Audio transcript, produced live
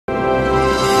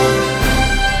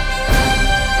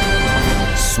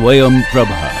Swayam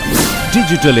Prabha.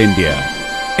 Digital India.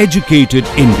 Educated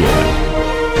India.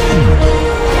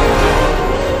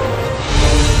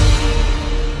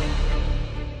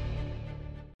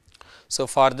 So,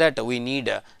 for that we need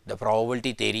the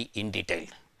probability theory in detail.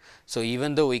 So,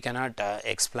 even though we cannot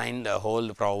explain the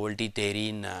whole probability theory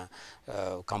in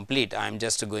complete, I am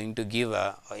just going to give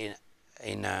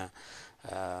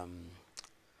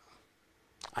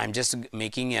I am just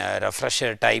making a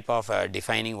refresher type of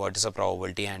defining what is a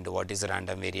probability and what is a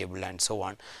random variable and so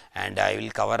on, and I will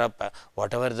cover up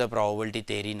whatever the probability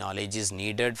theory knowledge is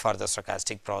needed for the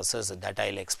stochastic process, that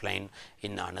I will explain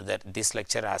in this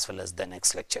lecture as well as the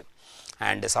next lecture.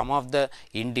 And some of the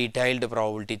in detailed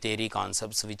probability theory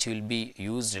concepts which will be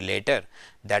used later,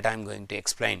 that I am going to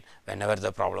explain whenever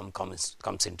the problem comes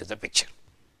into the picture.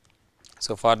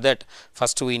 So, for that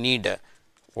first we need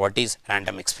what is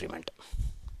random experiment.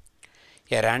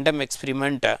 A random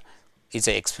experiment is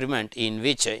an experiment in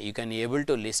which you can able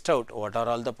to list out what are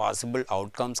all the possible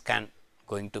outcomes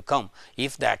going to come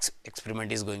if the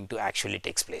experiment is going to actually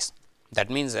takes place. That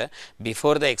means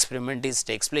before the experiment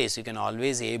takes place, you can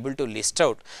always able to list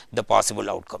out the possible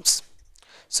outcomes.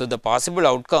 So, the possible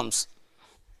outcomes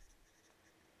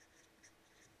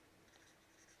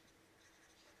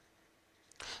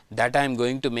that I am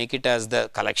going to make it as the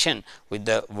collection with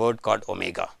the word called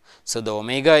omega. So, the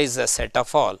omega is a set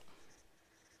of all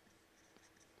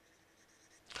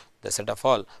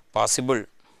possible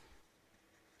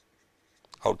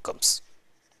outcomes.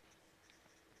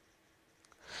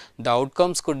 The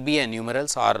outcomes could be a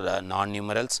numerals or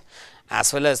non-numerals,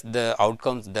 as well as the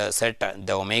outcomes, the set,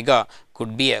 the omega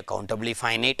could be a countably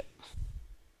finite,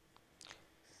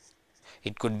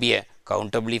 it could be a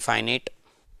countably finite,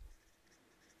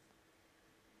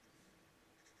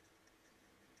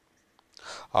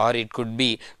 or it could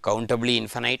be countably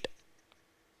infinite,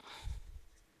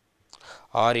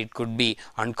 or it could be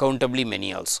uncountably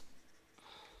many also.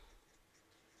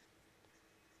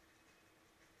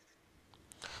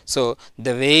 So,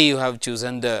 the way you have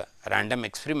chosen the random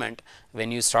experiment,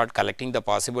 when you start collecting the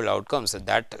possible outcomes,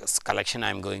 that collection I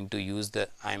am going to use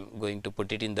I am going to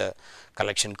put it in the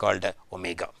collection called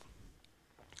omega.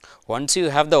 Once you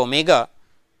have the omega,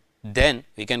 then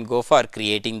we can go for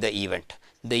creating the event.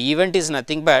 The event is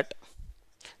nothing but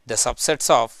the subsets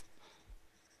of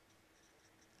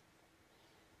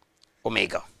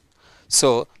omega.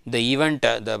 So, the event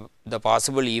the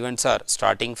possible events are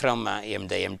starting from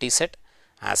the empty set,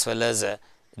 as well as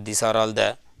these are all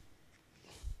the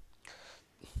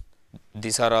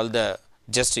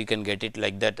just you can get it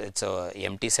like that, it is a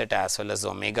empty set as well as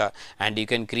omega, and you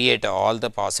can create all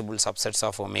the possible subsets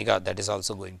of omega, that is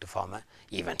also going to form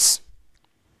events.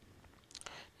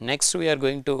 Next we are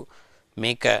going to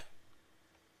make a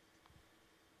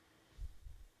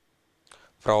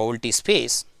probability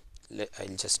space. I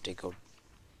will just take out.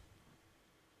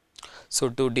 So,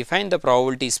 to define the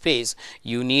probability space,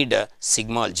 you need a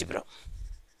sigma algebra.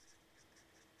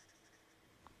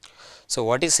 So,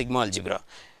 what is sigma algebra?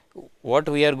 What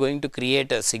we are going to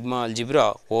create a sigma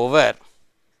algebra over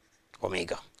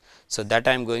omega. So, that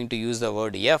I am going to use the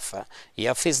word F.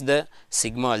 F is the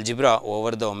sigma algebra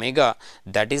over the omega,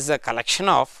 that is the collection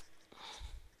of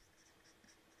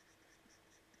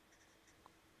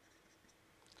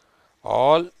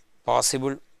all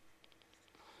possible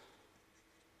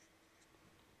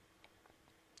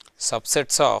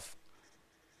subsets of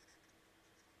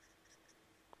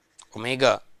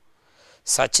omega,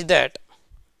 such that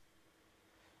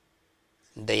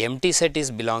the empty set is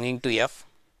belonging to F,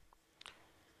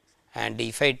 and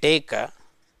if I take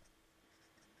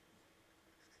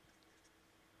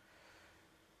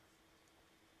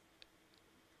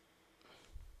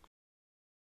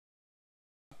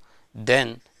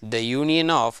then the union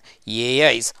of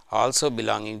AIs also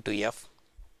belonging to F.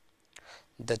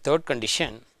 The third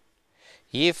condition,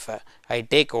 if I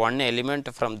take one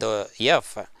element from the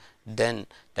F, then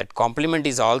that complement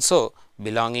is also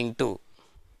belonging to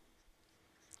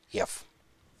F.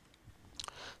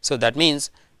 So, that means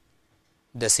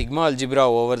the sigma algebra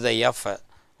over the F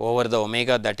over the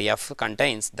omega, that F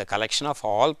contains the collection of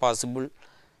all possible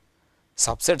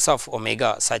subsets of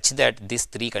omega, such that these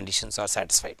three conditions are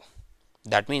satisfied.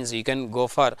 That means, you can go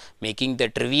for making the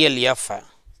trivial F,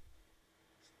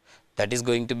 that is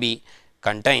going to be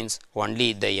contains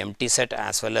only the empty set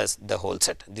as well as the whole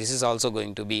set. This is also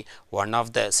going to be one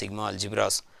of the sigma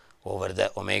algebras over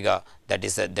the omega, that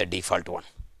is the default one.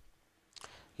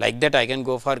 Like that, I can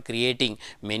go for creating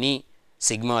many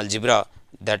sigma algebra,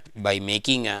 that by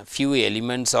making a few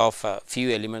elements of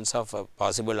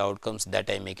possible outcomes, that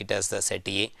I make it as the set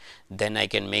A. Then I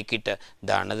can make it the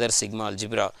another sigma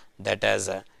algebra, that as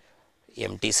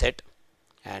empty set,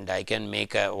 and I can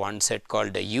make a one set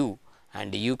called a u,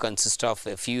 and u consists of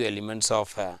a few elements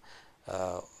of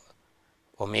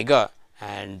omega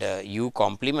and u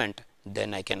complement,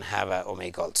 then I can have a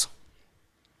omega also.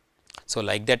 So,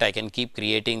 like that I can keep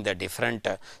creating the different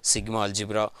sigma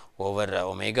algebra over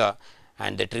omega,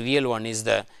 and the trivial one is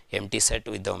the empty set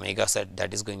with the omega set,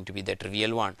 that is going to be the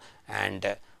trivial one.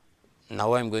 And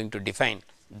now I am going to define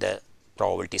the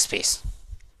probability space.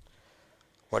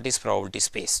 What is probability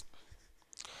space?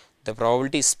 The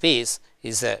probability space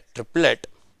is a triplet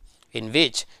in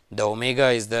which the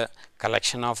omega is the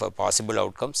collection of possible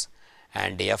outcomes,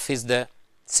 and f is the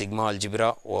sigma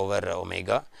algebra over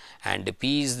omega, and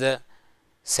p is the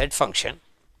set function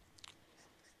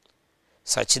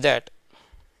such that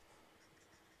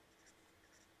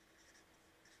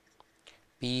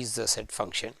p is the set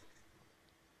function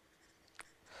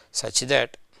such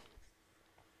that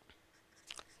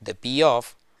the p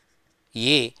of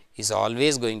a is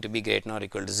always going to be greater than or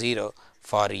equal to 0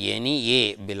 for any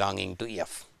a belonging to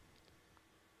f.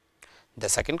 The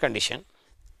second condition,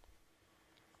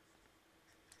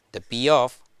 the p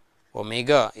of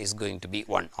omega is going to be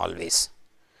 1 always.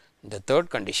 The third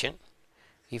condition,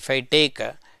 if I take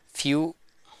a few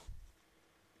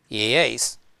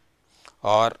AIs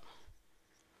or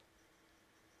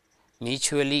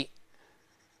mutually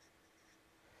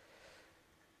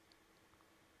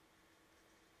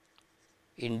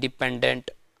independent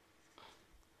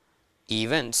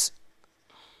events,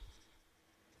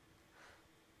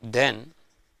 then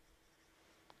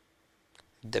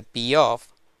the p of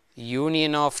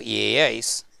union of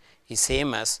AIs is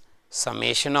same as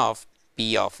summation of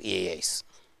p of AIs.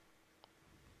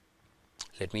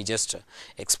 Let me just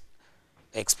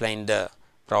explain the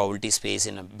probability space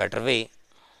in a better way.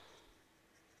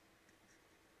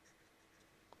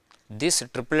 This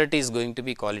triplet is going to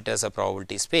be call it as a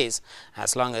probability space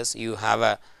as long as you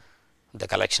have the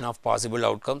collection of possible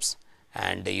outcomes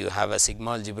and you have a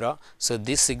sigma algebra. So,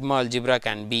 this sigma algebra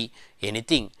can be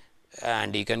anything,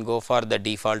 and you can go for the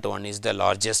default one is the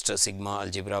largest sigma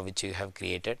algebra which you have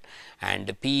created,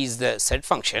 and p is the set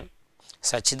function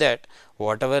such that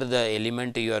whatever the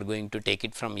element you are going to take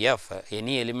it from f,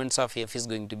 any elements of f is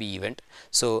going to be event.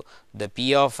 So, the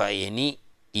p of any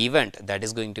event, that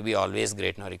is going to be always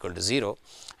greater than or equal to 0,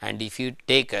 and if you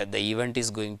take the event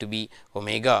is going to be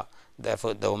omega,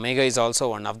 therefore, the omega is also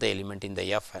one of the element in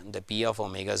the f, and the p of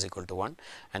omega is equal to 1.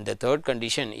 And the third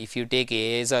condition, if you take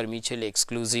AIs are mutually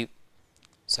exclusive,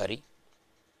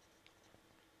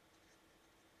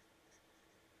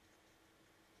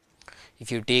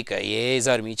 if you take AIs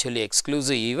are mutually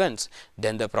exclusive events,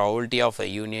 then the probability of a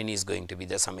union is going to be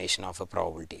the summation of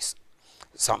probabilities,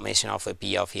 summation of a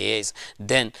p of AIs.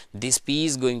 Then this p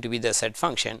is going to be the set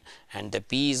function and the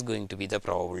p is going to be the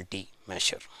probability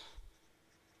measure.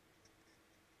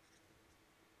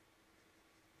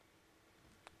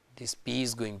 This p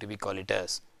is going to be call it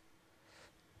as,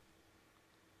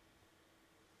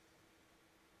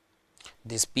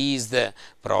 this p is the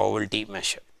probability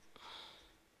measure,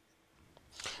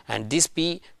 and this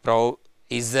p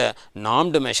is the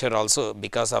normed measure also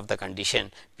because of the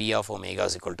condition p of omega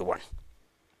is equal to 1.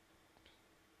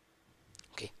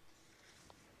 Okay.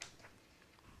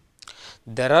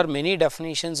 There are many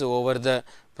definitions over the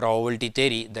probability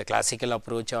theory, the classical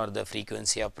approach or the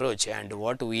frequency approach, and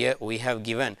what we have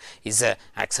given is a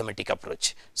axiomatic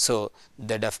approach. So,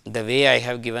 the way I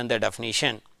have given the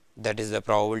definition, that is the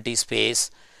probability space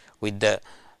with the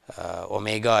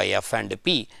omega f and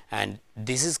p, and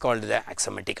this is called the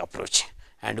axiomatic approach,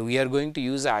 and we are going to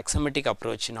use the axiomatic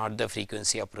approach, not the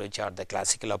frequency approach or the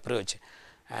classical approach.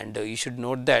 And you should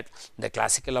note that the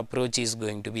classical approach is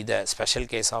going to be the special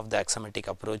case of the axiomatic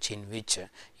approach, in which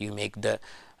you make the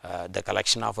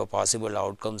collection of possible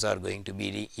outcomes are going to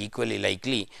be equally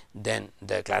likely, then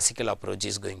the classical approach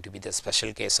is going to be the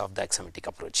special case of the axiomatic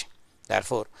approach.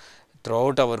 Therefore,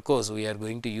 throughout our course we are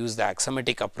going to use the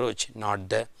axiomatic approach, not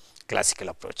the classical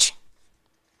approach.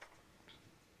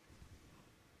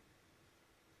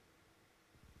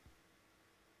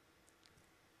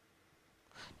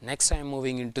 Next, I am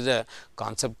moving into the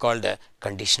concept called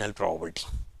conditional probability.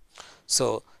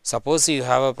 So, suppose you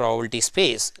have a probability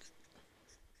space,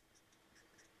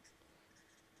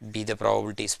 be the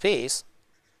probability space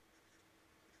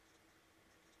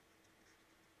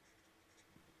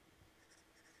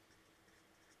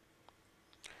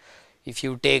if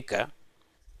you take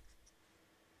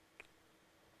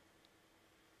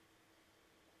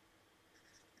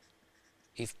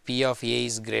if p of a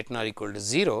is greater than or equal to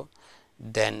 0,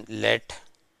 then let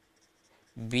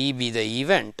b be the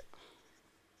event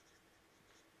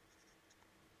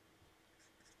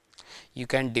you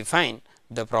can define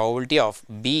the probability of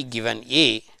B given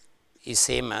A is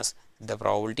same as the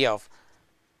probability of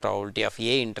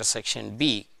A intersection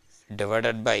B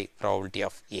divided by probability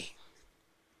of A.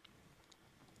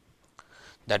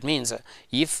 That means,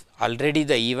 if already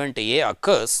the event A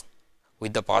occurs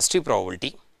with the positive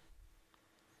probability,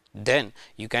 then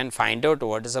you can find out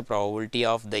what is the probability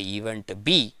of the event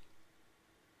B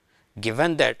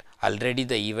given that already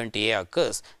the event A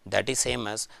occurs, that is same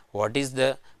as what is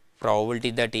the probability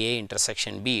that A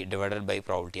intersection B divided by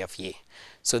probability of A.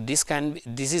 So, this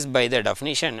is by the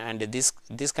definition, and this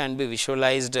can be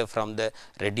visualized from the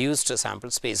reduced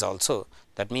sample space also.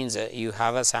 That means, you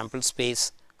have a sample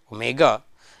space omega,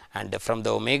 and from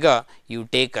the omega you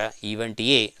take a event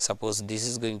A. Suppose this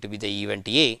is going to be the event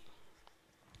A,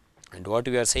 and what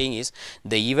we are saying is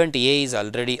the event A is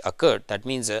already occurred. That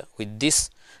means, with this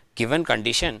given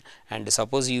condition, and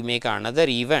suppose you make another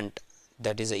event,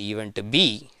 that is a event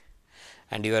B,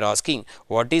 and you are asking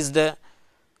what is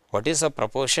a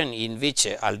proportion in which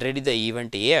already the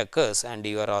event A occurs, and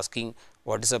you are asking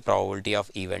what is the probability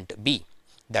of event B.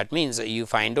 That means, you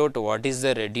find out what is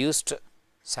the reduced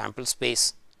sample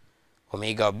space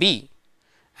omega B,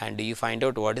 and you find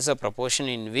out what is the proportion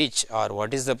in which, or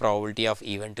what is the probability of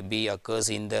event B occurs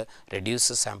in the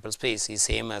reduced sample space is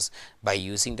same as by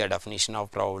using the definition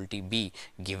of probability B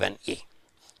given A.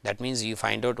 That means, you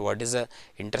find out what is the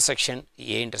intersection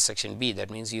A intersection B. That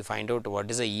means, you find out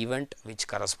what is the event which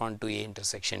correspond to A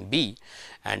intersection B,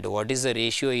 and what is the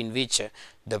ratio in which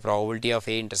the probability of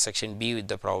A intersection B with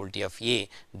the probability of A,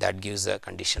 that gives the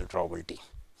conditional probability.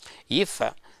 If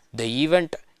the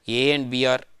event A and B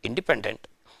are independent,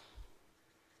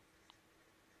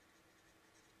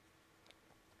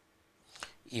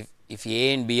 if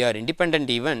A and B are independent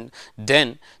event,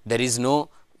 then there is no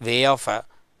way of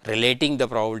relating the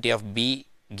probability of B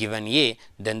given A,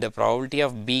 then the probability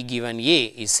of B given A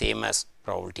is same as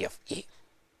probability of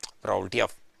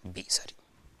B.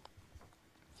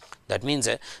 That means,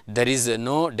 there is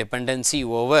no dependency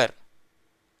over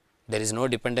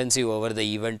the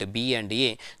event B and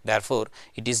A. Therefore,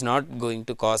 it is not going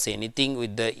to cause anything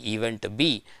with the event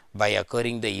B by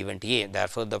occurring the event A.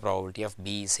 Therefore, the probability of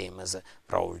B is same as the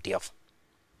probability of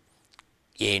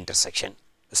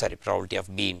probability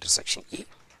of B intersection A.